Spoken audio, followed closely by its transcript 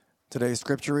Today's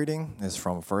scripture reading is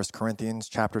from 1 Corinthians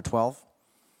chapter 12,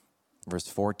 verse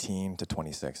 14 to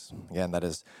 26. Again, that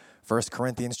is 1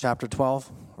 Corinthians chapter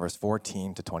 12, verse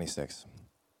 14 to 26.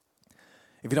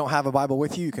 If you don't have a Bible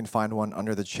with you, you can find one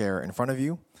under the chair in front of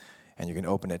you, and you can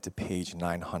open it to page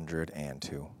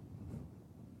 902.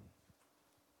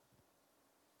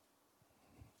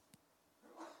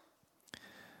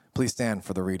 Please stand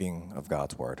for the reading of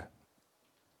God's word.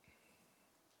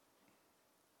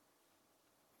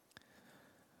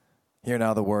 Hear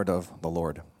now the word of the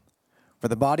Lord. For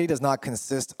the body does not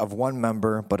consist of one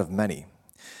member, but of many.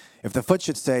 If the foot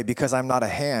should say, because I'm not a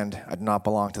hand, I do not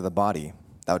belong to the body,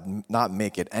 that would not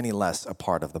make it any less a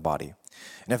part of the body.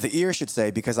 And if the ear should say,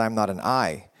 because I'm not an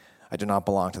eye, I do not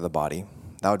belong to the body,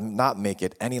 that would not make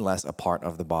it any less a part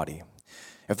of the body.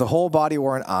 If the whole body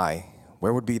were an eye,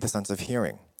 where would be the sense of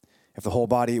hearing? If the whole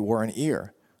body were an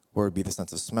ear, where would be the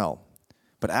sense of smell?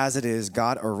 But as it is,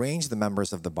 God arranged the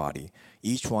members of the body,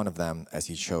 each one of them as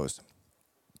he chose.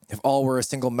 If all were a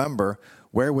single member,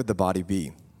 where would the body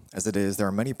be? As it is, there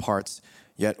are many parts,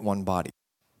 yet one body.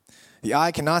 The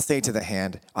eye cannot say to the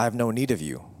hand, I have no need of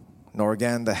you, nor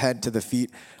again the head to the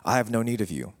feet, I have no need of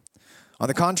you. On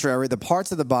the contrary, the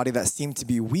parts of the body that seem to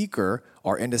be weaker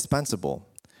are indispensable.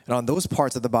 And on those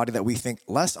parts of the body that we think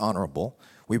less honorable,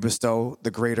 we bestow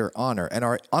the greater honor, and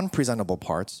our unpresentable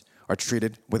parts are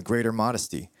treated with greater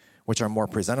modesty, which our more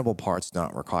presentable parts do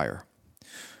not require.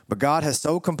 But God has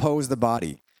so composed the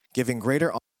body, giving greater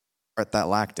honor to the part that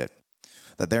lacked it,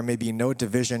 that there may be no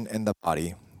division in the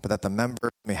body, but that the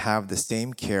members may have the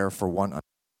same care for one another.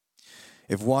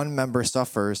 If one member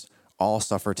suffers, all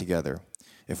suffer together.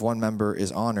 If one member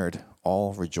is honored,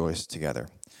 all rejoice together.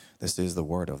 This is the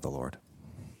word of the Lord.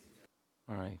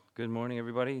 All right. Good morning,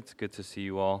 everybody. It's good to see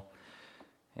you all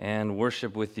and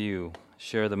worship with you,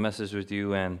 share the message with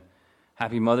you, and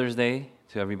happy Mother's Day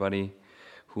to everybody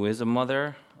who is a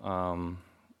mother.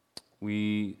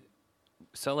 We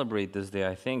celebrate this day,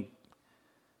 I think,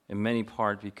 in many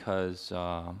part because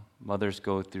mothers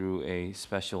go through a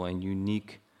special and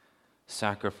unique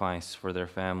sacrifice for their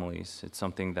families. It's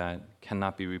something that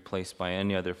cannot be replaced by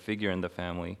any other figure in the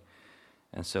family,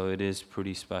 and so it is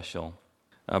pretty special.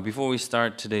 Before we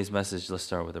start today's message, let's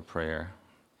start with a prayer.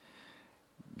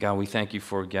 God, we thank you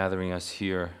for gathering us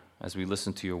here as we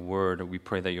listen to your word. We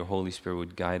pray that your Holy Spirit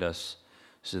would guide us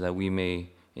so that we may,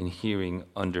 in hearing,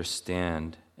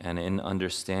 understand, and in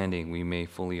understanding, we may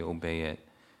fully obey it.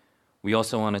 We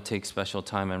also want to take special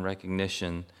time and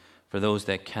recognition for those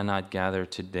that cannot gather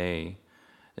today,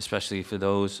 especially for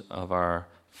those of our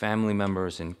family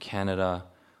members in Canada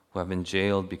who have been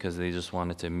jailed because they just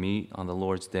wanted to meet on the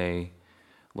Lord's Day.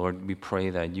 Lord, we pray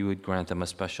that you would grant them a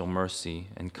special mercy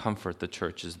and comfort the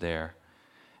churches there.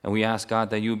 And we ask, God,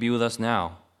 that you would be with us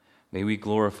now. May we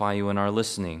glorify you in our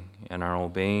listening and our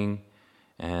obeying,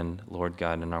 and, Lord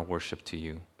God, in our worship to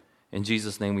you. In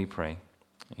Jesus' name we pray.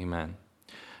 Amen.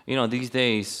 You know, these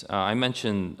days, I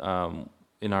mentioned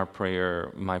in my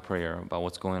prayer about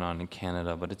what's going on in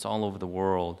Canada, but it's all over the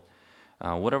world.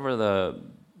 Whatever the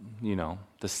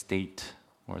state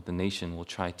or the nation will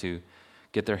try to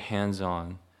get their hands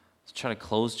on, to try to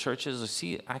close churches. I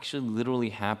see it actually literally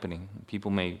happening. People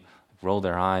may roll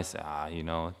their eyes,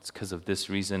 it's because of this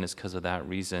reason, it's because of that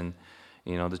reason.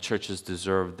 The churches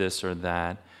deserve this or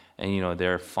that, and,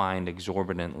 they're fined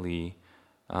exorbitantly.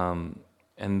 And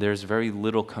there's very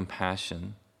little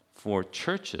compassion for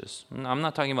churches. I'm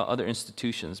not talking about other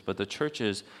institutions, but the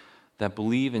churches that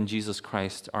believe in Jesus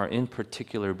Christ are in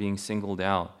particular being singled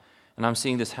out. And I'm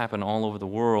seeing this happen all over the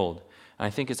world. And I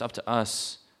think it's up to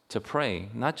us to pray,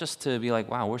 not just to be like,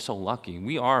 wow, we're so lucky.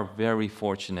 We are very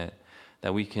fortunate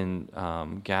that we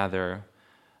can gather,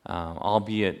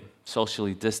 albeit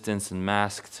socially distanced and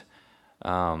masked.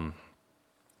 But,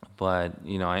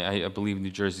 I believe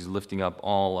New Jersey is lifting up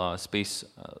all space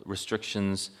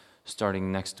restrictions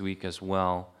starting next week as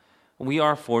well. We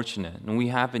are fortunate, and we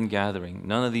have been gathering.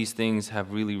 None of these things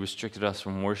have really restricted us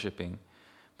from worshiping,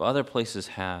 but other places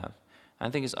have. I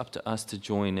think it's up to us to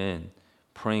join in,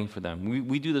 praying for them.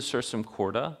 We do the Sursum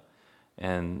Corda,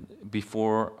 and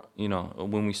before,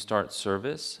 when we start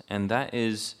service, and that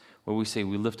is where we say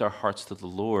we lift our hearts to the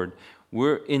Lord.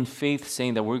 We're in faith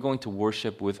saying that we're going to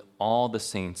worship with all the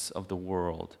saints of the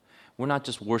world. We're not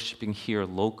just worshiping here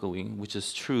locally, which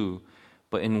is true,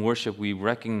 but in worship we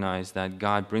recognize that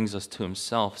God brings us to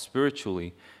himself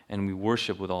spiritually, and we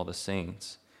worship with all the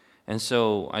saints. And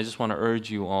so I just want to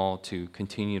urge you all to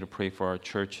continue to pray for our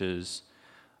churches,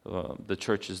 the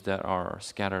churches that are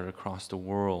scattered across the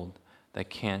world, that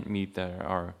can't meet, that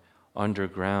are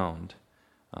underground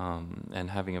and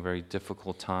having a very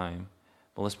difficult time.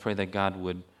 But let's pray that God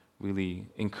would really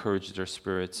encourage their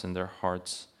spirits and their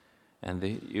hearts, and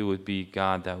it would be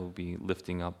God that would be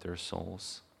lifting up their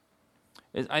souls.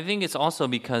 I think it's also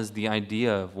because the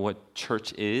idea of what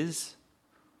church is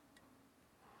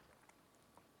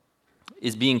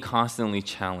being constantly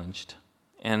challenged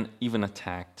and even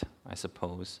attacked, I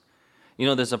suppose. You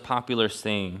know, there's a popular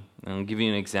saying, and I'll give you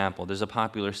an example. There's a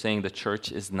popular saying, the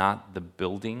church is not the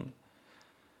building.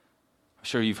 I'm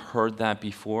sure you've heard that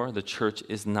before. The church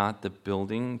is not the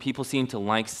building. People seem to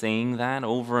like saying that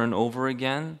over and over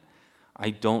again. I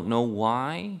don't know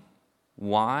why.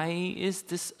 Why is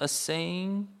this a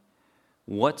saying?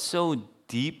 What's so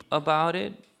deep about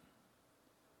it?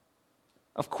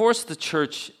 Of course, the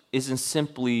church isn't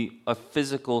simply a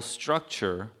physical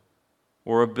structure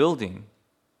or a building,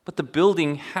 but the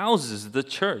building houses the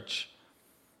church.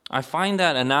 I find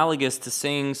that analogous to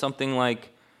saying something like,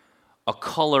 a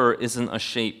color isn't a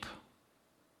shape.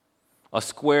 A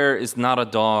square is not a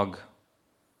dog.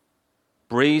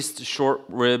 Braised short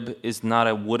rib is not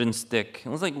a wooden stick. I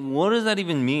was like, what does that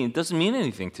even mean? It doesn't mean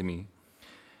anything to me.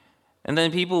 And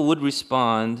then people would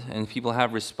respond, and people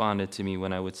have responded to me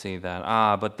when I would say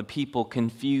that. But the people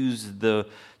confuse the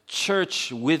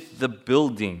church with the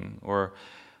building, or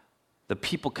the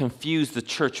people confuse the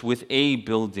church with a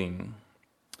building.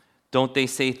 Don't they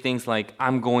say things like,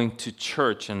 I'm going to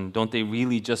church, and don't they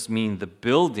really just mean the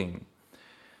building?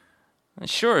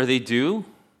 Sure, they do.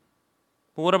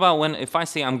 But what about if I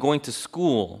say I'm going to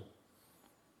school?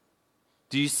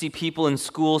 Do you see people in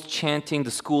schools chanting,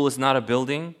 the school is not a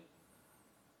building?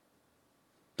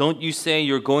 Don't you say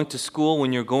you're going to school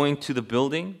when you're going to the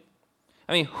building?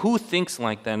 I mean, who thinks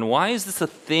like that? And why is this a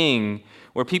thing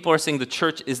where people are saying the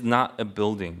church is not a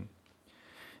building?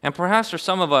 And perhaps for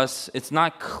some of us, it's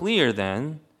not clear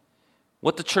then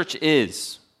what the church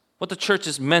is, what the church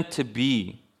is meant to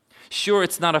be. Sure,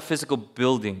 it's not a physical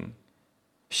building.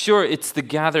 Sure, it's the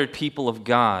gathered people of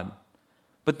God.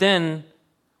 But then,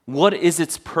 what is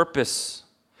its purpose?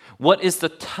 What is the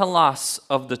telos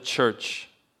of the church?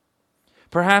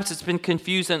 Perhaps it's been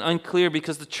confused and unclear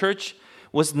because the church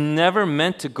was never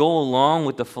meant to go along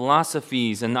with the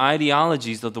philosophies and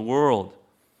ideologies of the world.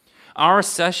 Our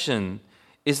session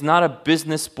is not a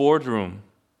business boardroom.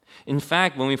 In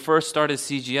fact, when we first started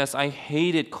CGS, I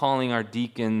hated calling our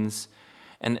deacons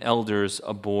and elders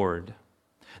a board.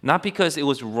 Not because it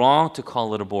was wrong to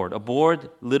call it a board. A board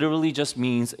literally just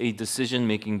means a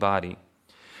decision-making body.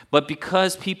 But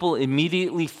because people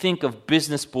immediately think of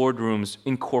business boardrooms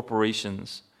in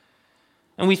corporations,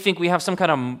 and we think we have some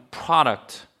kind of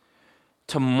product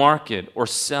to market or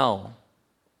sell.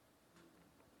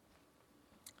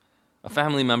 A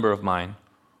family member of mine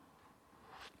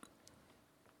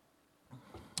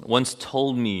once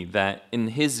told me that in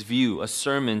his view, a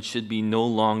sermon should be no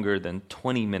longer than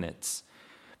 20 minutes.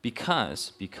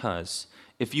 Because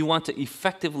if you want to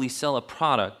effectively sell a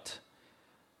product,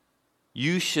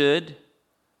 you should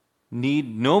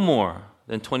need no more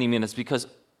than 20 minutes, because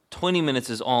 20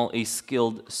 minutes is all a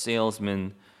skilled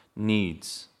salesman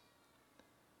needs.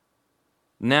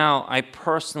 Now, I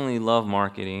personally love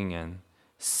marketing and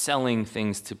selling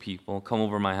things to people. Come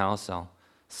over my house, I'll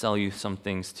sell you some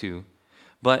things too.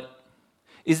 But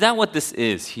is that what this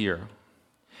is here?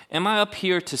 Am I up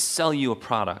here to sell you a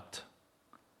product?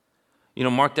 You know,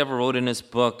 Mark Dever wrote in his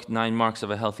book, 9 Marks of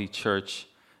a Healthy Church,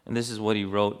 and this is what he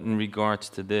wrote in regard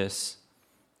to this.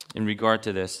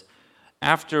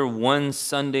 After one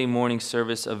Sunday morning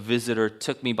service, a visitor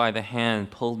took me by the hand,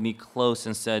 pulled me close,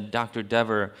 and said, Dr.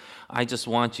 Dever, I just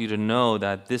want you to know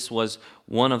that this was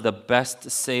one of the best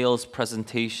sales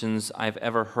presentations I've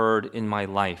ever heard in my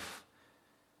life.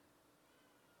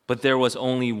 But there was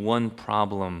only one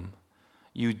problem.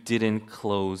 You didn't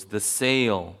close the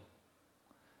sale.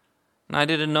 And I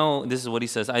didn't know, this is what he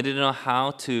says, I didn't know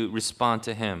how to respond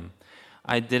to him.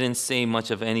 I didn't say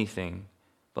much of anything.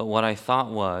 But what I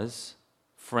thought was,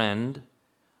 friend,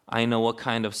 I know what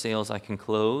kind of sales I can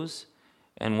close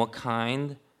and what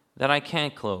kind that I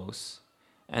can't close.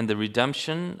 And the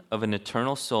redemption of an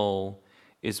eternal soul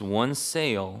is one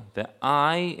sale that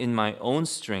I, in my own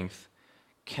strength,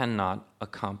 cannot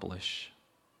accomplish.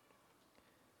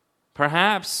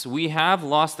 Perhaps we have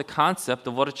lost the concept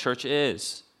of what a church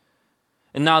is.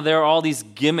 And now there are all these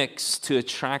gimmicks to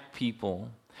attract people.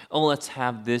 Oh, let's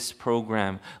have this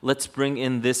program. Let's bring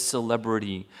in this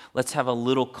celebrity. Let's have a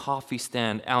little coffee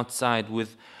stand outside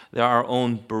with our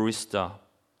own barista.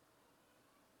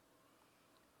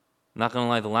 Not going to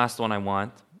lie, the last one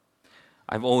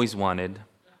I've always wanted.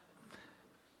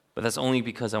 But that's only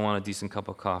because I want a decent cup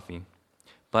of coffee.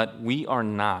 But we are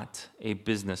not a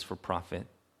business for profit.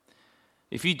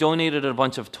 If you donated a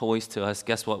bunch of toys to us,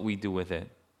 guess what we do with it?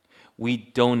 we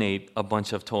donate a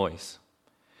bunch of toys.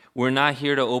 We're not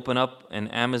here to open up an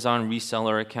Amazon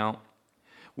reseller account.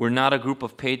 We're not a group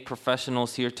of paid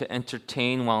professionals here to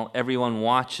entertain while everyone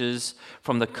watches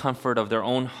from the comfort of their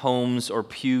own homes or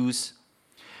pews.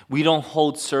 We don't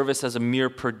hold service as a mere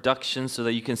production so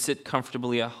that you can sit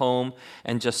comfortably at home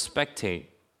and just spectate.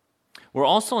 We're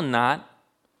also not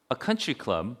a country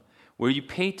club where you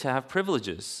pay to have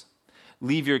privileges.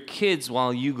 Leave your kids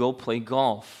while you go play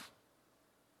golf.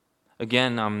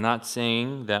 Again, I'm not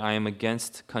saying that I am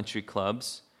against country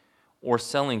clubs or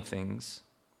selling things.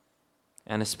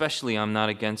 And especially, I'm not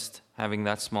against having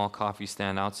that small coffee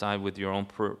stand outside with your own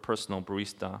personal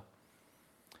barista.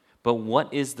 But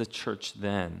what is the church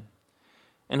then?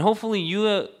 And hopefully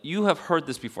you have heard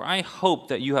this before. I hope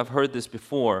that you have heard this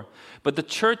before. But the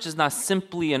church is not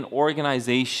simply an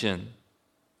organization,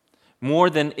 more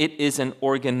than it is an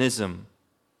organism.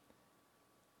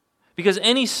 Because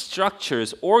any structure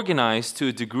is organized to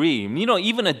a degree. You know,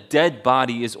 even a dead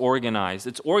body is organized.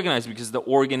 It's organized because the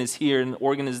organ is here and the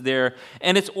organ is there,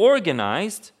 and it's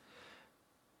organized.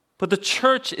 But the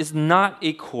church is not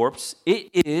a corpse. It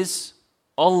is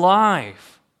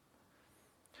alive.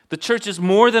 The church is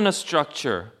more than a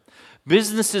structure.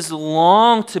 Businesses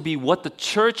long to be what the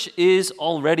church is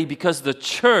already because the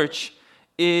church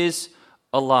is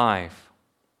alive.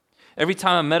 Every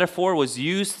time a metaphor was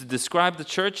used to describe the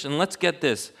church, and let's get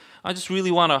this, I just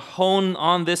really want to hone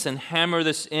on this and hammer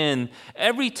this in.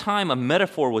 Every time a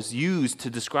metaphor was used to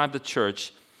describe the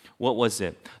church, what was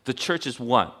it? The church is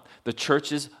what? The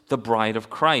church is the bride of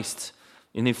Christ.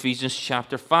 In Ephesians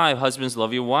chapter 5, husbands,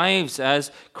 love your wives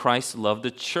as Christ loved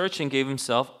the church and gave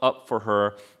himself up for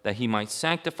her, that he might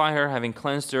sanctify her, having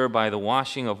cleansed her by the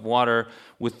washing of water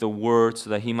with the word, so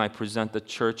that he might present the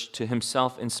church to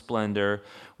himself in splendor,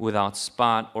 without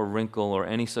spot or wrinkle or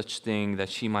any such thing, that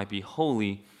she might be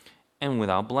holy and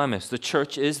without blemish. The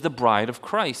church is the bride of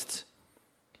Christ.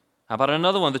 How about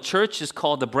another one? The church is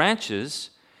called the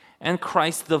branches and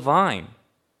Christ the vine.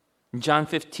 In John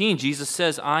 15, Jesus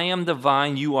says, I am the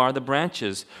vine, you are the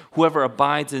branches. Whoever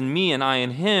abides in me and I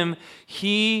in him,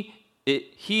 he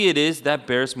it is that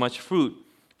bears much fruit.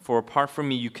 For apart from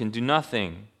me, you can do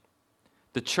nothing.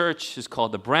 The church is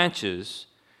called the branches,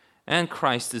 and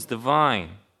Christ is the vine.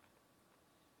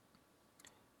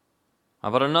 How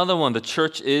about another one? The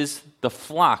church is the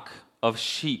flock of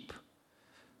sheep.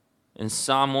 In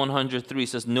Psalm 103, it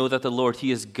says, know that the Lord,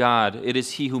 he is God. It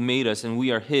is he who made us, and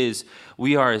we are his.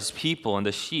 We are his people and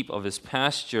the sheep of his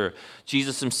pasture.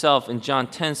 Jesus himself in John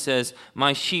 10 says,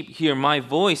 my sheep hear my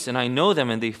voice, and I know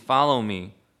them, and they follow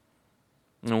me.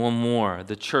 And one more,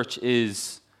 the church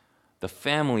is the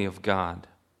family of God.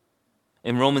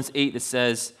 In Romans 8, it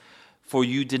says, for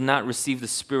you did not receive the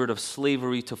spirit of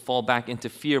slavery to fall back into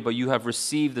fear, but you have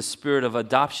received the spirit of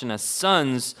adoption as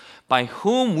sons, by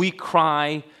whom we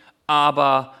cry,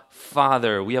 Abba,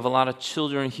 Father. We have a lot of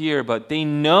children here, but they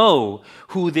know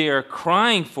who they are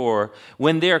crying for.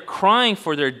 When they are crying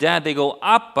for their dad, they go,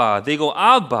 Appa, they go,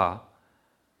 Abba.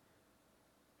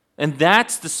 And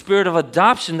that's the spirit of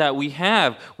adoption that we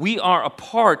have. We are a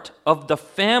part of the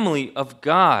family of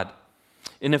God.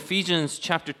 In Ephesians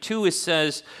chapter 2, it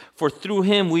says, for through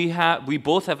him we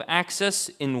both have access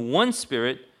in one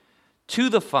spirit to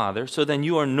the Father, so then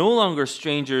you are no longer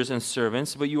strangers and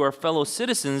servants, but you are fellow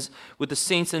citizens with the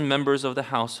saints and members of the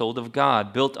household of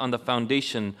God, built on the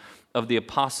foundation of the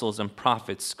apostles and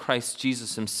prophets, Christ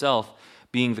Jesus himself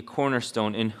being the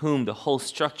cornerstone, in whom the whole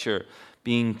structure,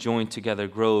 being joined together,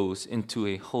 grows into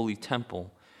a holy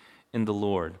temple in the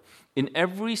Lord. In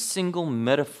every single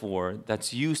metaphor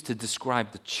that's used to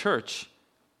describe the church,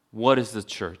 what is the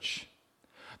church?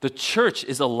 The church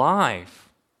is alive.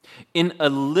 In a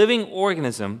living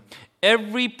organism,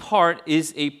 every part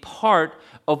is a part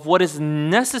of what is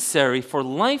necessary for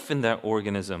life in that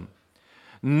organism.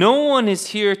 No one is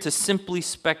here to simply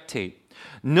spectate.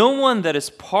 No one that is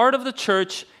part of the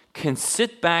church can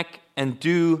sit back and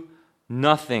do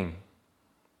nothing.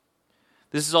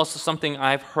 This is also something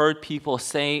I've heard people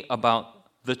say about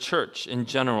the church in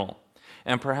general,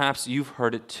 and perhaps you've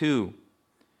heard it too.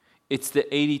 It's the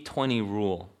 80-20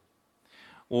 rule,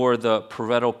 or the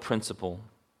Pareto principle.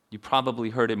 You probably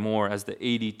heard it more as the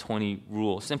 80-20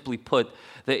 rule. Simply put,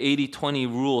 the 80-20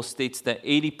 rule states that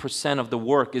 80% of the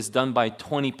work is done by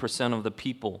 20% of the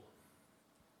people.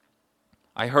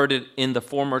 I heard it in the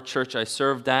former church I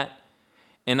served at,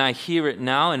 and I hear it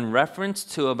now in reference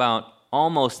to about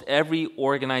almost every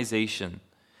organization.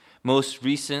 Most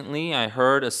recently, I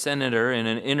heard a senator in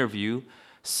an interview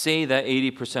say that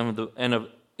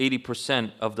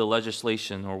 80% of the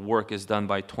legislation or work is done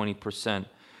by 20%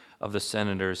 of the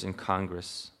senators in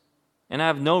Congress. And I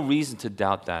have no reason to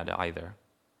doubt that either.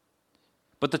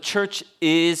 But the church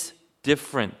is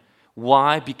different.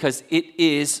 Why? Because it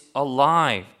is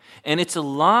alive. And it's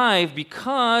alive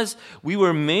because we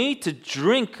were made to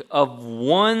drink of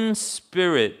one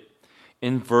Spirit.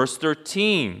 In verse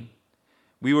 13,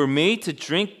 we were made to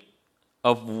drink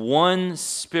of one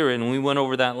Spirit, and we went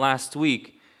over that last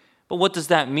week. But what does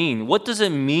that mean? What does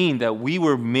it mean that we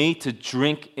were made to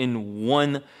drink in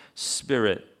one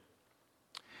Spirit?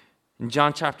 In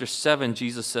John chapter 7,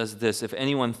 Jesus says this, "If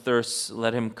anyone thirsts,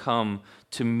 let him come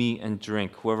to me and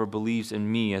drink. Whoever believes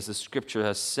in me, as the scripture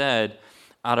has said,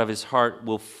 out of his heart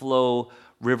will flow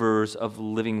rivers of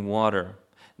living water."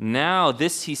 Now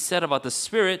this he said about the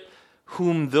Spirit,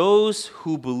 whom those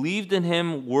who believed in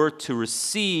him were to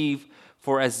receive,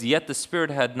 for as yet the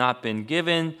Spirit had not been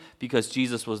given, because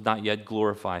Jesus was not yet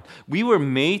glorified. We were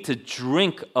made to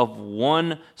drink of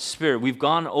one Spirit. We've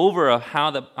gone over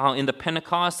how in the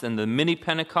Pentecost and the mini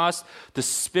Pentecost, the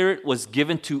Spirit was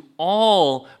given to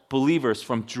all believers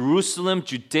from Jerusalem,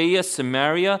 Judea,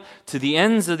 Samaria, to the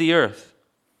ends of the earth.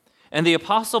 And the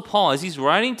Apostle Paul, as he's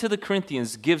writing to the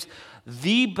Corinthians, gives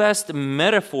the best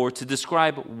metaphor to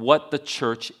describe what the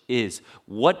church is.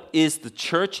 What is the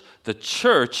church? The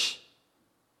church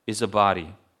is a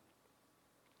body.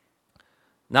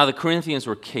 Now the Corinthians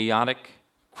were chaotic,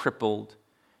 crippled,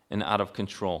 and out of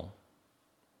control.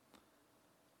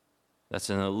 That's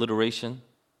an alliteration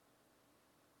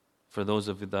for those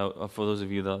of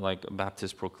you that like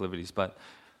Baptist proclivities. But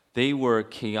they were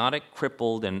chaotic,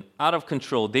 crippled, and out of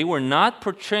control. They were not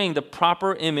portraying the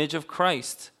proper image of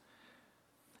Christ.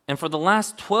 And for the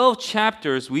last 12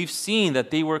 chapters, we've seen that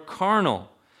they were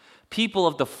carnal, people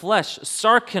of the flesh,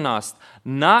 sarkinos,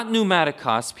 not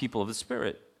pneumatikos, people of the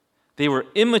Spirit. They were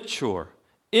immature,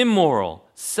 immoral,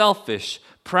 selfish,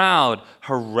 proud,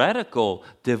 heretical,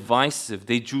 divisive.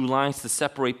 They drew lines to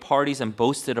separate parties and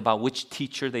boasted about which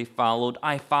teacher they followed.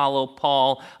 I follow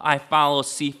Paul. I follow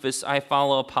Cephas. I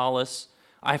follow Apollos.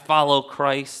 I follow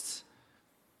Christ.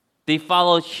 They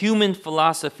followed human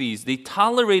philosophies. They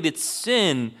tolerated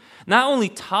sin. Not only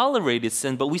tolerated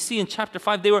sin, but we see in chapter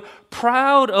 5, they were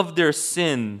proud of their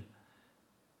sin.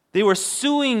 They were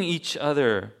suing each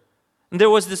other. And there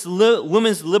was this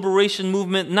women's liberation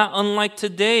movement not unlike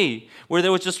today, where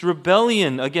there was just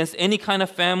rebellion against any kind of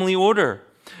family order.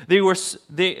 They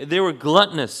were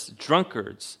gluttonous,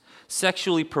 drunkards,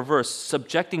 sexually perverse,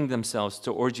 subjecting themselves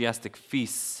to orgiastic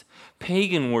feasts.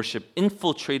 Pagan worship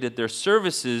infiltrated their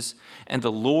services, and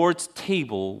the Lord's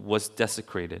table was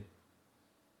desecrated.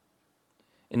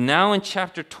 And now in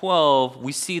chapter 12,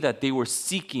 we see that they were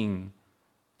seeking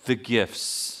the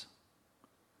gifts.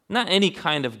 Not any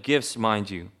kind of gifts, mind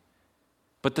you,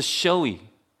 but the showy,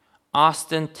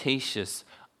 ostentatious,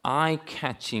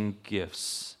 eye-catching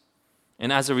gifts.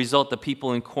 And as a result, the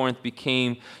people in Corinth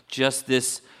became just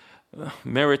this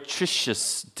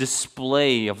meretricious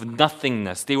display of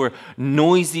nothingness. They were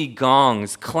noisy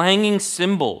gongs, clanging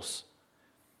cymbals.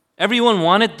 Everyone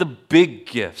wanted the big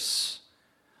gifts,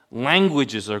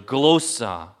 languages or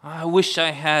glossa. I wish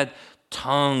I had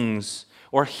tongues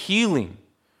or healing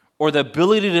or the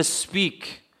ability to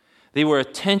speak. They were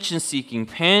attention-seeking,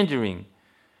 pandering,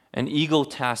 and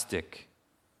egotastic.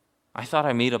 I thought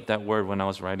I made up that word when I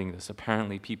was writing this.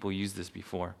 Apparently people used this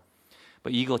before.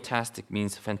 But egotastic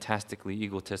means fantastically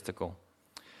egotistical.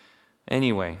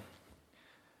 Anyway,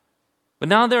 but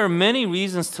now there are many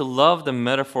reasons to love the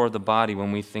metaphor of the body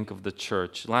when we think of the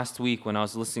church. Last week when I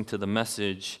was listening to the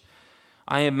message,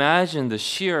 I imagined the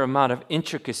sheer amount of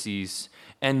intricacies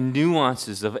and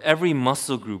nuances of every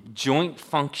muscle group, joint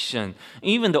function,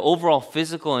 even the overall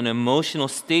physical and emotional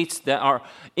states that are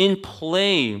in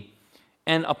play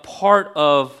and a part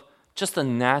of just a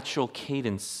natural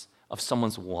cadence of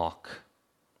someone's walk.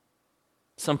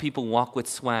 Some people walk with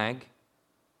swag.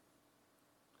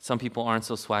 Some people aren't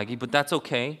so swaggy, but that's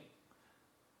okay.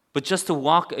 But just to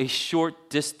walk a short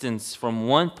distance from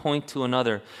one point to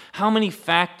another, how many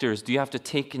factors do you have to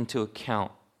take into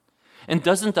account? And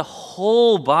doesn't the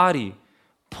whole body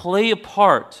play a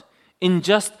part in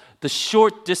just the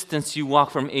short distance you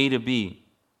walk from A to B?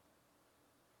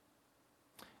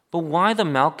 But why the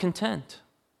malcontent?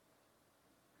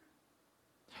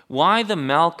 Why the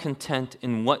malcontent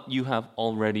in what you have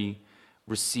already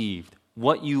received,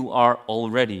 what you are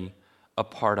already a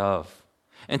part of?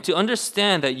 And to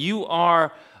understand that you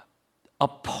are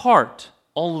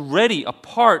already a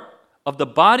part of the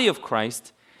body of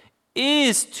Christ,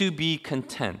 is to be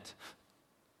content.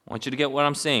 I want you to get what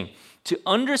I'm saying. To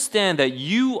understand that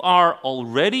you are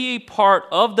already a part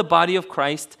of the body of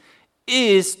Christ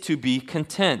is to be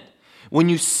content. When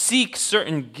you seek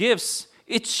certain gifts,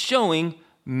 it's showing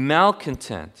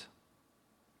malcontent.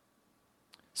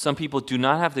 Some people do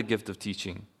not have the gift of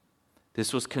teaching.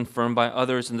 This was confirmed by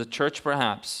others in the church,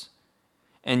 perhaps.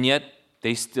 And yet,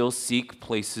 they still seek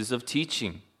places of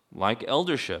teaching, like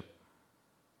eldership.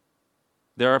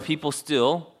 There are people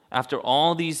still, after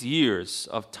all these years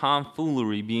of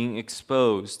tomfoolery being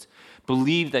exposed,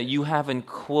 believe that you haven't,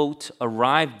 quote,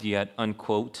 arrived yet,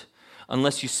 unquote,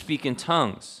 unless you speak in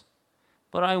tongues.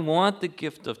 But I want the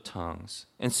gift of tongues.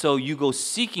 And so you go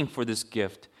seeking for this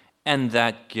gift and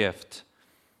that gift.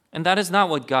 And that is not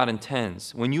what God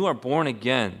intends. When you are born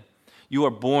again, you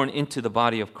are born into the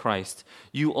body of Christ.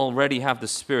 You already have the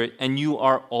Spirit, and you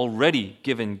are already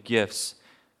given gifts.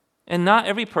 And not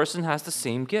every person has the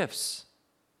same gifts.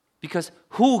 Because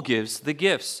who gives the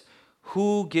gifts?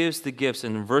 Who gives the gifts?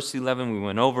 And in verse 11 we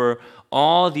went over,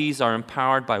 all these are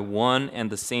empowered by one and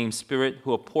the same Spirit,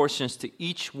 who apportions to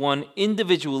each one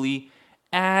individually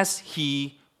as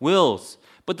he wills.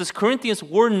 But the Corinthians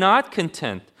were not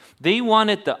content. They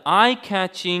wanted the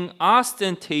eye-catching,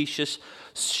 ostentatious,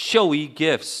 showy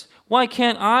gifts. Why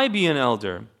can't I be an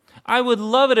elder? I would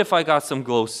love it if I got some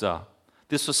glosa.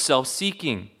 This was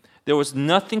self-seeking. There was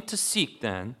nothing to seek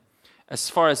then.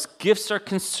 As far as gifts are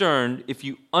concerned, if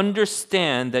you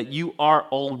understand that you are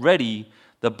already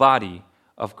the body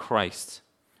of Christ.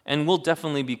 And we'll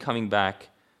definitely be coming back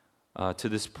to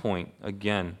this point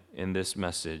again in this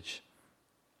message.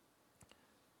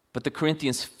 But the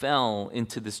Corinthians fell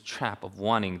into this trap of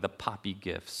wanting the poppy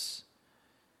gifts.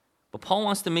 But Paul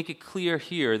wants to make it clear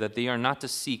here that they are not to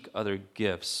seek other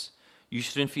gifts. You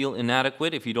shouldn't feel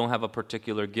inadequate if you don't have a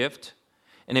particular gift.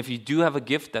 And if you do have a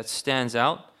gift that stands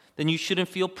out, then you shouldn't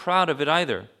feel proud of it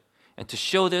either. And to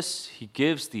show this, he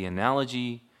gives the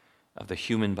analogy of the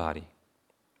human body.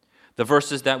 The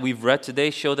verses that we've read today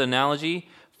show the analogy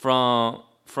from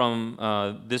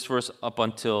this verse up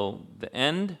until the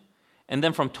end. And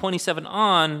then from 27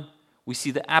 on, we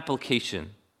see the application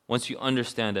once you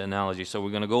understand the analogy. So we're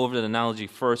going to go over the analogy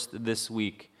first this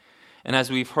week. And as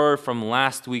we've heard from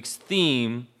last week's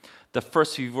theme, the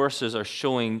first few verses are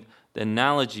showing the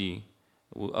analogy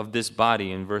of this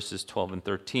body in verses 12 and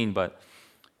 13. But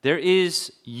there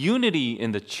is unity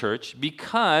in the church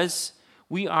because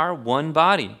we are one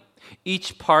body.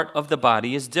 Each part of the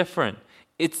body is different.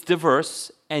 It's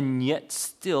diverse and yet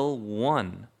still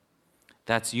one.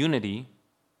 That's unity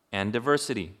and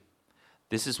diversity.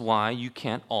 This is why you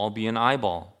can't all be an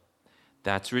eyeball.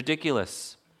 That's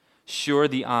ridiculous. Sure,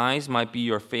 the eyes might be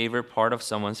your favorite part of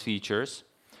someone's features,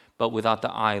 but without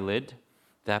the eyelid,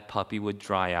 that puppy would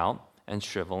dry out and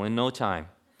shrivel in no time.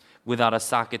 Without a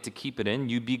socket to keep it in,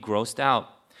 you'd be grossed out.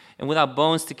 And without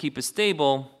bones to keep it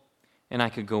stable, and I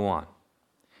could go on.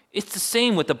 It's the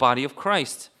same with the body of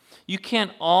Christ. You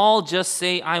can't all just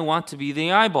say, I want to be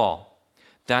the eyeball.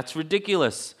 That's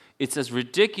ridiculous. It's as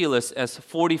ridiculous as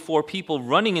 44 people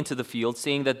running into the field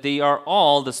saying that they are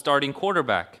all the starting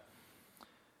quarterback.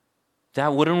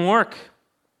 That wouldn't work.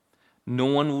 No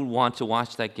one would want to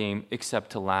watch that game except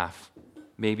to laugh,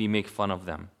 maybe make fun of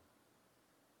them.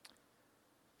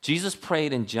 Jesus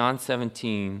prayed in John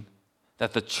 17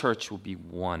 that the church would be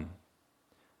one.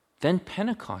 Then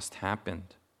Pentecost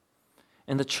happened,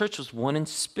 and the church was one in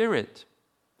spirit,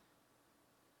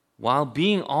 while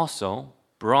being also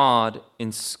broad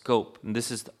in scope. And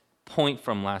this is the point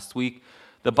from last week.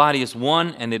 The body is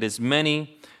one and it is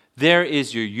many. There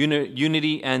is your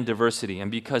unity and diversity. And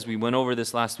because we went over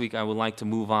this last week, I would like to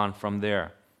move on from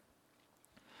there.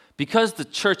 Because the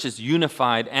church is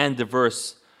unified and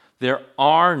diverse, there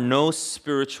are no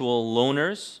spiritual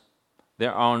loners.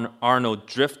 There are no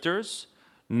drifters,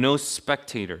 no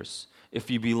spectators.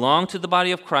 If you belong to the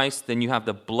body of Christ, then you have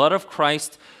the blood of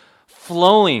Christ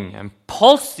flowing and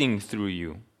pulsing through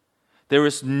you. There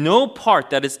is no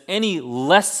part that is any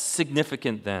less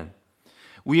significant than.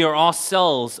 We are all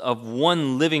cells of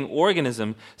one living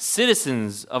organism,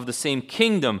 citizens of the same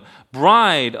kingdom,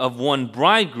 bride of one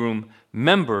bridegroom,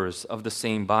 members of the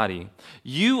same body.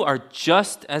 You are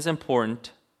just as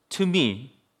important to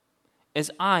me as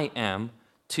I am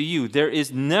to you. There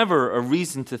is never a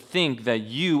reason to think that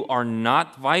you are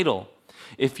not vital.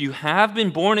 If you have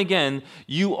been born again,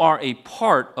 you are a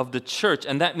part of the church,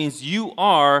 and that means you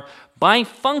are, by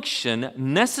function,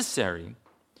 necessary.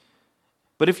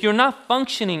 But if you're not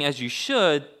functioning as you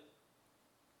should,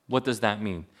 what does that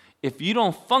mean? If you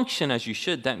don't function as you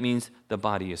should, that means the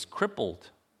body is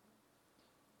crippled.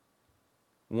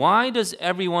 Why does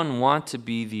everyone want to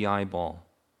be the eyeball?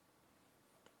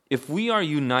 If we are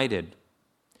united,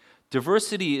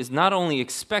 diversity is not only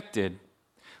expected.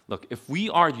 Look, if we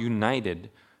are united,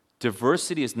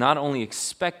 diversity is not only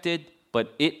expected,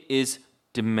 but it is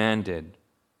demanded.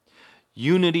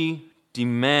 Unity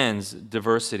demands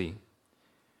diversity.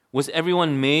 Was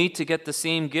everyone made to get the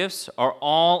same gifts? Are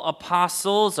all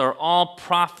apostles? Are all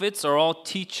prophets? Are all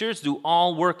teachers? Do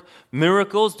all work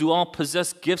miracles? Do all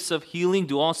possess gifts of healing?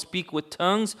 Do all speak with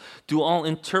tongues? Do all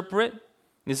interpret?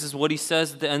 This is what he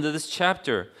says at the end of this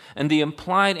chapter. And the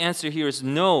implied answer here is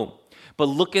no. But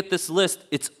look at this list.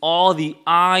 It's all the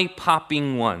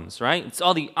eye-popping ones, right? It's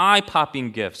all the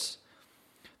eye-popping gifts.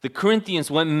 The Corinthians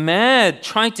went mad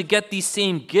trying to get these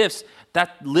same gifts.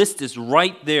 That list is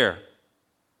right there.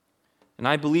 And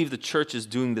I believe the church is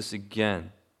doing this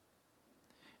again.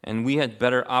 And we had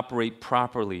better operate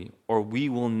properly, or we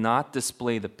will not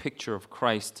display the picture of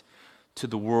Christ to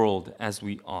the world as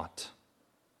we ought.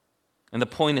 And the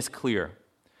point is clear.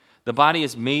 The body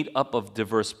is made up of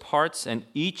diverse parts, and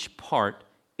each part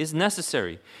is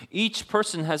necessary. Each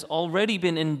person has already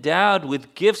been endowed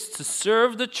with gifts to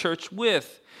serve the church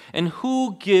with. And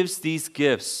who gives these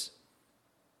gifts?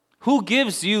 Who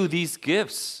gives you these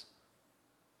gifts?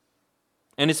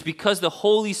 And it's because the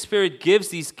Holy Spirit gives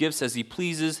these gifts as He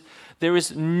pleases. There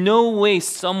is no way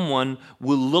someone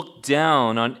will look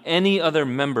down on any other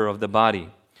member of the body.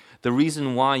 The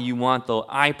reason why you want the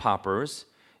eye poppers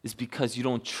is because you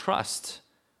don't trust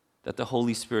that the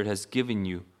Holy Spirit has given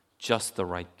you just the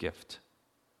right gift.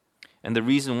 And the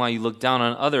reason why you look down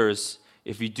on others,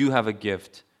 if you do have a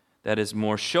gift that is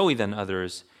more showy than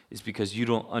others, is because you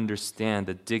don't understand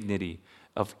the dignity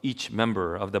of each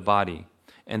member of the body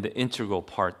and the integral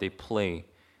part they play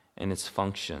in its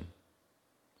function.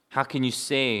 How can you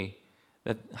say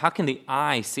that? How can the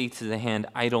eye say to the hand,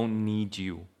 I don't need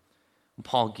you?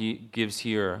 Paul gives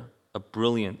here a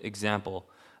brilliant example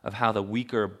of how the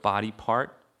weaker body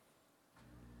part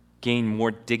gain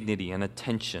more dignity and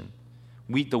attention.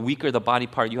 The weaker the body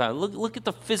part you have. Look at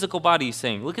the physical body, he's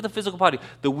saying. Look at the physical body.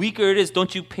 The weaker it is,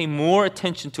 don't you pay more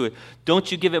attention to it?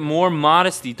 Don't you give it more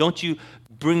modesty? Don't you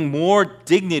bring more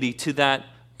dignity to that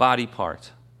body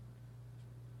part?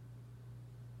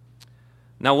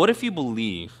 Now, what if you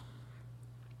believe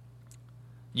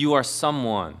you are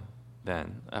someone,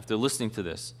 then, after listening to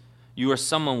this, you are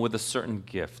someone with a certain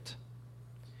gift,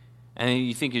 and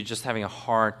you think you're just having a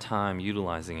hard time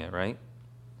utilizing it, right?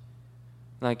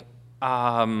 Like,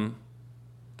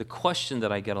 the question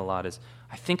that I get a lot is,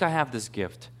 I think I have this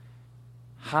gift.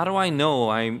 How do I know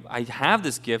I have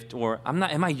this gift, or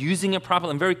am I using it properly?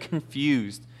 I'm very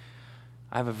confused.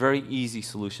 I have a very easy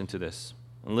solution to this.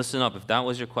 And listen up. If that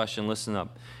was your question, listen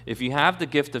up. If you have the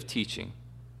gift of teaching,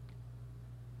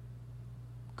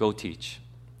 go teach.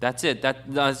 That's it.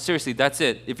 Seriously, that's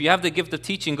it. If you have the gift of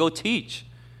teaching, go teach.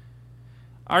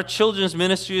 Our children's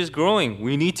ministry is growing.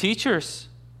 We need teachers.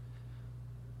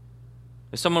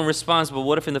 If someone responds, but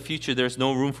what if in the future there's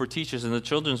no room for teachers in the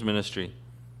children's ministry?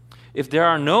 If there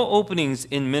are no openings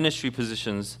in ministry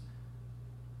positions,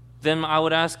 then I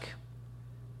would ask,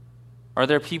 are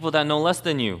there people that know less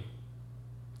than you?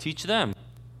 Teach them.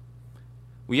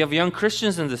 We have young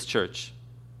Christians in this church.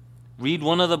 Read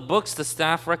one of the books the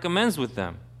staff recommends with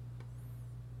them.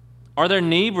 Are there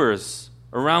neighbors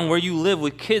around where you live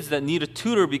with kids that need a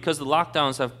tutor because the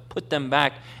lockdowns have put them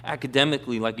back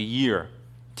academically like a year?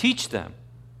 Teach them.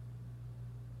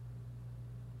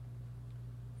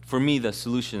 For me, the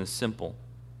solution is simple.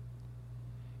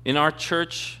 In our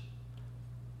church,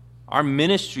 our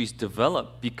ministries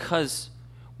developed because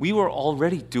we were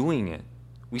already doing it.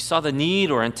 We saw the need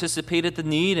or anticipated the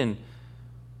need, and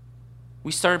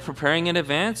we started preparing in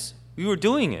advance. We were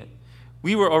doing it.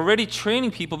 We were already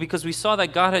training people because we saw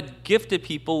that God had gifted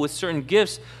people with certain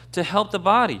gifts to help the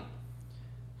body.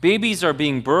 Babies are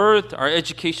being birthed, our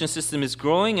education system is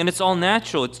growing, and it's all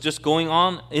natural. It's just going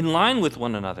on in line with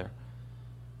one another.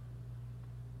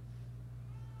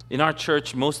 In our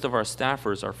church, most of our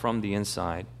staffers are from the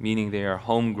inside, meaning they are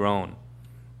homegrown.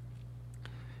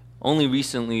 Only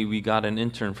recently we got an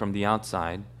intern from the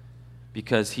outside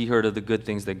because he heard of the good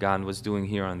things that God was doing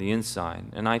here on the inside.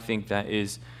 And I think that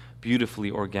is beautifully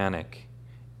organic.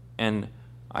 And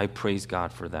I praise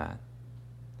God for that.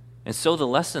 And so the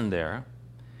lesson there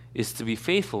is to be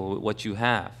faithful with what you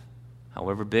have,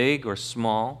 however big or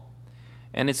small.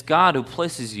 And it's God who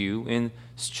places you in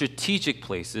strategic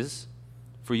places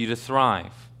for you to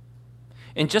thrive.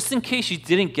 And just in case you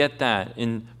didn't get that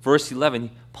in verse 11,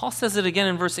 Paul says it again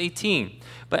in verse 18.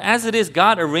 But as it is,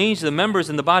 God arranged the members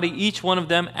in the body, each one of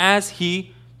them as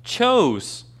He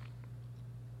chose.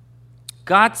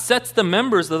 God sets the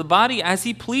members of the body as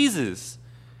He pleases.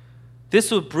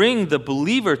 This will bring the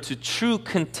believer to true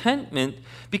contentment,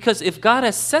 because if God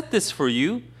has set this for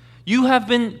you, you have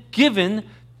been given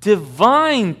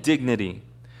divine dignity.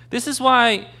 This is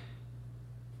why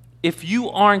if you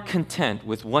aren't content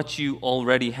with what you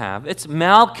already have, it's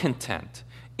malcontent.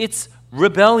 It's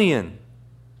rebellion.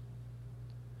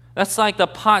 That's like the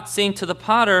pot saying to the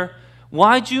potter,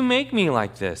 why'd you make me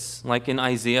like this? Like in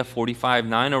Isaiah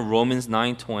 45:9 or Romans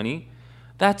 9:20.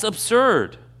 That's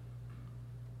absurd.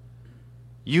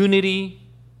 Unity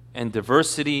and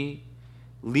diversity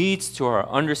leads to our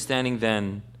understanding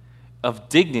then of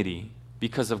dignity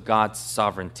because of God's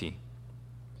sovereignty.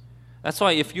 That's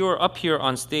why if you're up here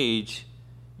on stage,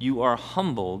 you are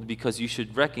humbled because you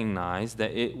should recognize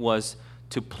that it was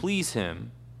to please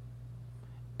Him.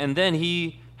 And then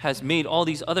He has made all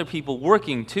these other people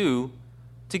working too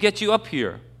to get you up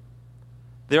here.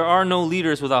 There are no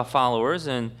leaders without followers,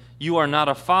 and you are not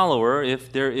a follower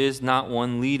if there is not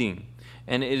one leading.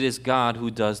 And it is God who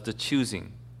does the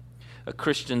choosing. A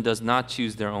Christian does not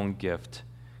choose their own gift.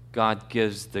 God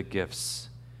gives the gifts.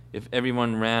 If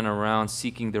everyone ran around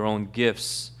seeking their own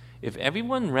gifts,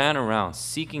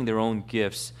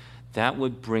 that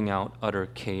would bring out utter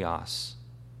chaos.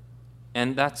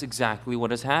 And that's exactly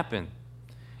what has happened.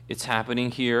 It's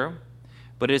happening here,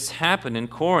 but it's happened in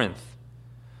Corinth.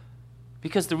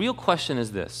 Because the real question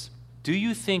is this: do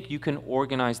you think you can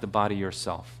organize the body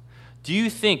yourself? Do you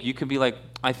think you can be like,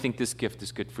 I think this gift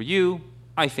is good for you,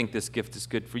 I think this gift is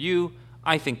good for you,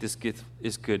 I think this gift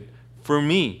is good for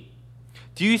me?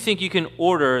 Do you think you can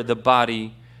order the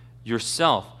body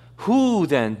yourself? Who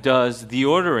then does the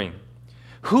ordering?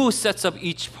 Who sets up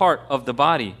each part of the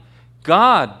body?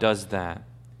 God does that.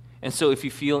 And so if you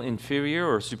feel inferior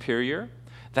or superior,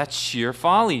 that's sheer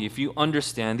folly if you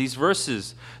understand these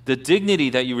verses. The dignity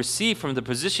that you receive from the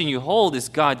position you hold is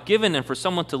God-given, and for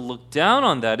someone to look down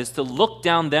on that is to look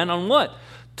down then on what?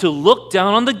 To look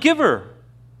down on the giver.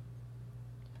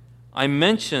 I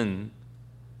mentioned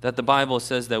that the Bible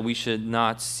says that we should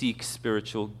not seek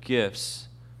spiritual gifts.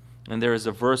 And there is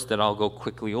a verse that I'll go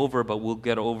quickly over, but we'll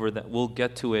get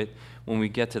to it when we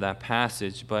get to that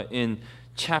passage. But in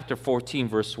chapter 14,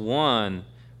 verse 1,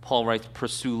 Paul writes,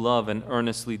 pursue love and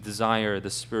earnestly desire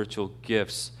the spiritual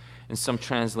gifts. And some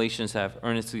translations have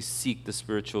earnestly seek the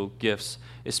spiritual gifts,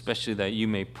 especially that you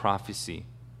may prophesy.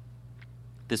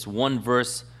 This one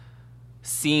verse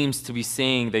seems to be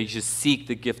saying that you should seek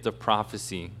the gift of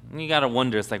prophecy. And you got to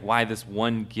wonder, it's like, why this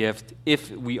one gift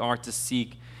if we are to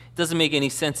seek? It doesn't make any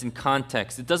sense in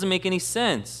context. It doesn't make any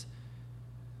sense.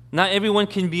 Not everyone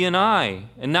can be an eye,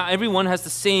 and not everyone has the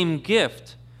same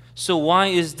gift. So why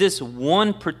is this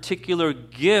one particular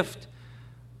gift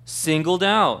singled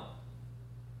out?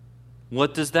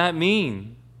 What does that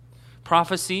mean?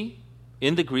 Prophecy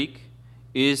in the Greek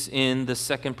is in the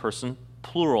second person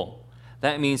plural.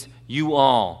 That means you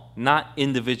all, not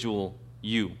individual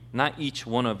you, not each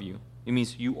one of you. It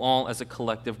means you all as a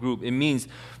collective group. It means,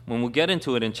 when we'll get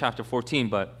into it in chapter 14,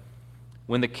 but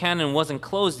when the canon wasn't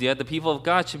closed yet, the people of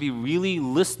God should be really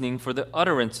listening for the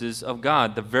utterances of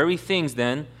God, the very things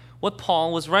then what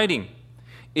Paul was writing.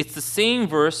 It's the same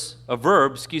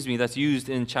verb, that's used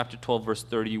in chapter 12, verse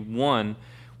 31,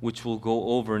 which we'll go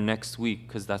over next week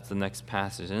because that's the next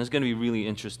passage. And it's going to be really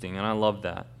interesting, and I love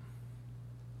that.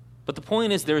 But the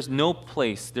point is, there's no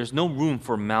room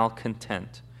for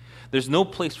malcontent. There's no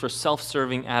place for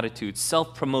self-serving attitudes,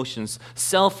 self-promotions,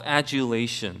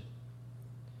 self-adulation.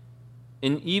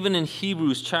 And even in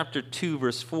Hebrews chapter 2,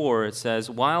 verse 4, it says,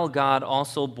 while God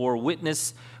also bore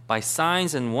witness by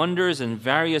signs and wonders and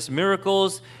various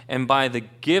miracles and by the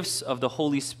gifts of the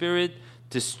Holy Spirit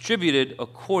distributed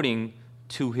according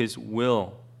to His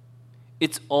will.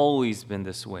 It's always been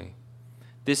this way.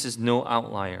 This is no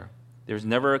outlier. There's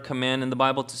never a command in the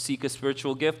Bible to seek a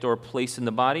spiritual gift or a place in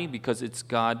the body because it's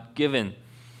God-given.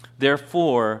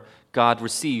 Therefore, God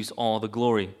receives all the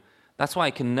glory. That's why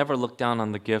I can never look down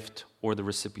on the gift or the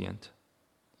recipient.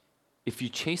 If you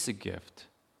chase a gift,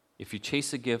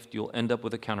 you'll end up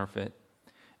with a counterfeit.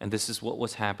 And this is what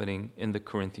was happening in the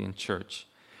Corinthian church.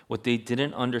 What they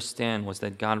didn't understand was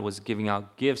that God was giving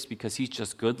out gifts because He's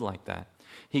just good like that.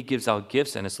 He gives out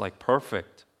gifts and it's like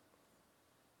perfect.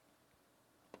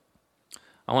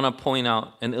 I want to point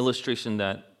out an illustration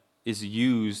that is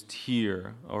used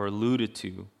here or alluded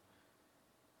to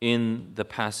in the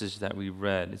passage that we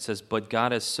read. It says, but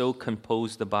God has so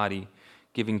composed the body,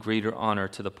 giving greater honor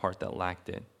to the part that lacked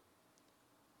it.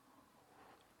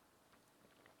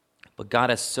 But God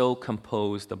has so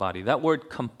composed the body. That word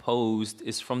composed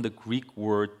is from the Greek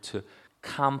word to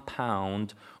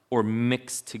compound or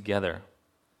mix together.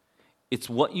 It's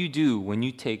what you do when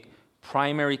you take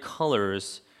primary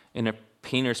colors in a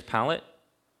painter's palette.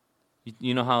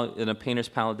 You know how in a painter's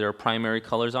palette there are primary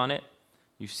colors on it?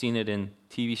 You've seen it in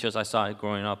TV shows. I saw it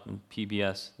growing up in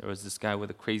PBS. There was this guy with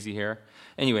the crazy hair.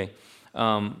 Anyway,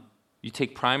 you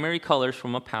take primary colors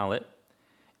from a palette,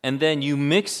 and then you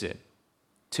mix it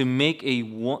to make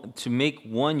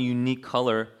one unique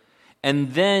color,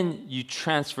 and then you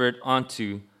transfer it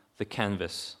onto the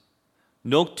canvas.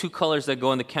 No two colors that go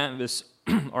on the canvas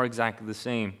are exactly the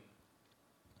same.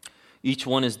 Each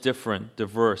one is different,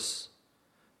 diverse,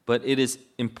 but it is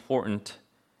important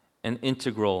and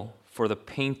integral for the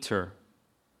painter.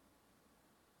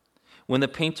 When the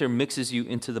painter mixes you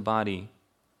into the body,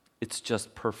 it's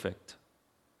just perfect.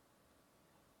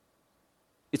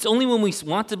 It's only when we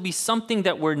want to be something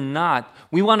that we're not,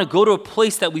 we want to go to a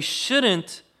place that we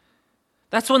shouldn't,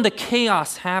 that's when the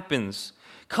chaos happens.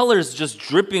 Colors just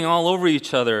dripping all over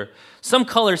each other. Some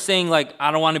colors saying like,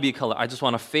 I don't want to be a color. I just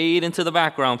want to fade into the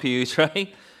background piece,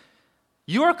 right?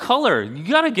 You're a color. You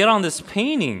got to get on this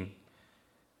painting.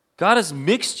 God has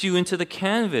mixed you into the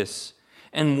canvas.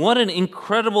 And what an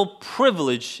incredible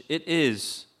privilege it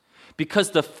is.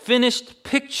 Because the finished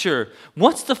picture,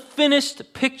 what's the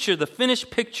finished picture? The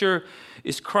finished picture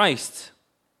is Christ.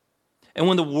 And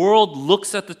when the world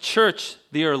looks at the church,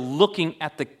 they are looking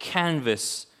at the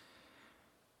canvas.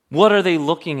 What are they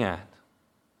looking at?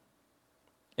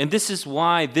 And this is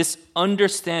why this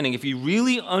understanding, if you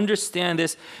really understand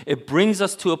this, it brings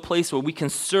us to a place where we can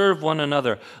serve one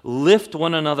another, lift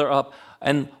one another up,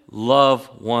 and love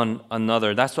one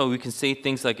another. That's why we can say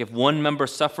things like, if one member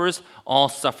suffers, all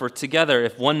suffer together.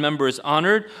 If one member is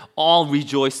honored, all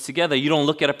rejoice together. You don't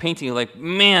look at a painting and like,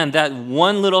 man, that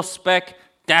one little speck,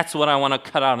 that's what I want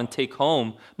to cut out and take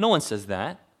home. No one says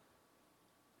that.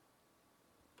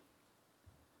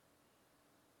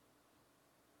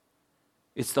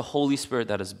 It's the Holy Spirit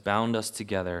that has bound us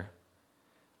together,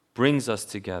 brings us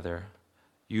together,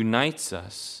 unites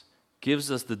us, gives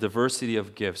us the diversity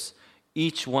of gifts,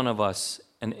 each one of us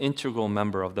an integral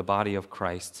member of the body of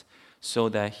Christ, so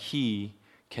that He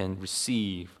can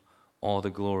receive all the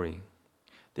glory.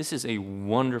 This is a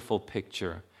wonderful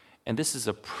picture, and this is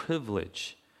a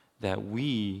privilege that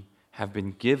we have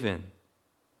been given.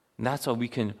 And that's why we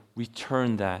can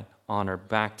return that honor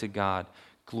back to God,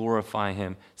 glorify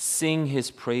Him, sing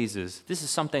His praises. This is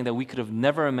something that we could have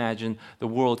never imagined, the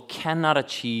world cannot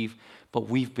achieve, but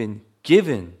we've been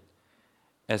given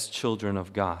as children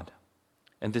of God.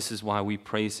 And this is why we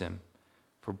praise Him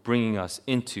for bringing us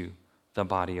into the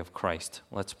body of Christ.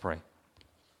 Let's pray.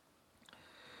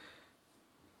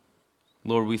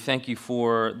 Lord, we thank You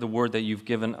for the word that You've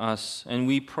given us, and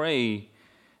we pray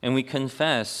and we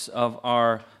confess of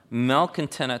our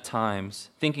malcontent at times,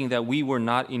 thinking that we were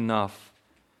not enough.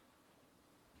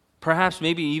 Perhaps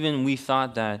maybe even we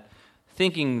thought that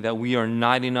thinking that we are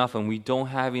not enough and we don't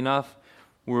have enough,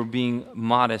 we're being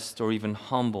modest or even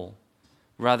humble.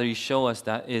 Rather, You show us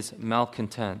that is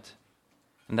malcontent,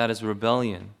 and that is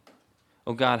rebellion.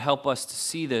 Oh God, help us to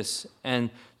see this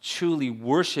and truly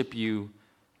worship You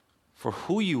for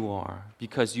who You are,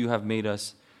 because You have made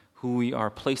us who we are,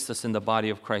 placed us in the body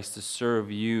of Christ to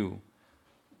serve You,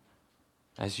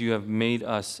 as You have made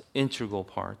us integral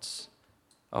parts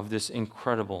of this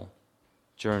incredible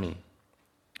journey.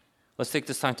 Let's take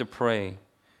this time to pray.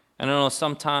 And I know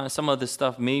sometimes some of this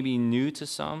stuff may be new to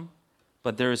some,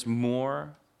 but there is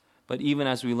more. But even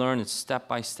as we learn, it's step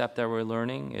by step that we're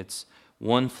learning. It's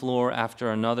one floor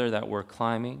after another that we're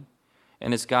climbing.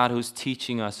 And it's God who's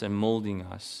teaching us and molding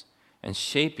us and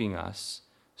shaping us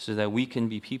so that we can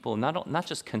be people not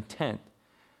just content,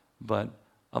 but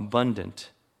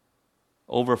abundant,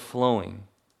 overflowing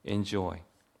in joy.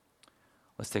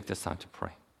 Let's take this time to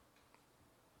pray.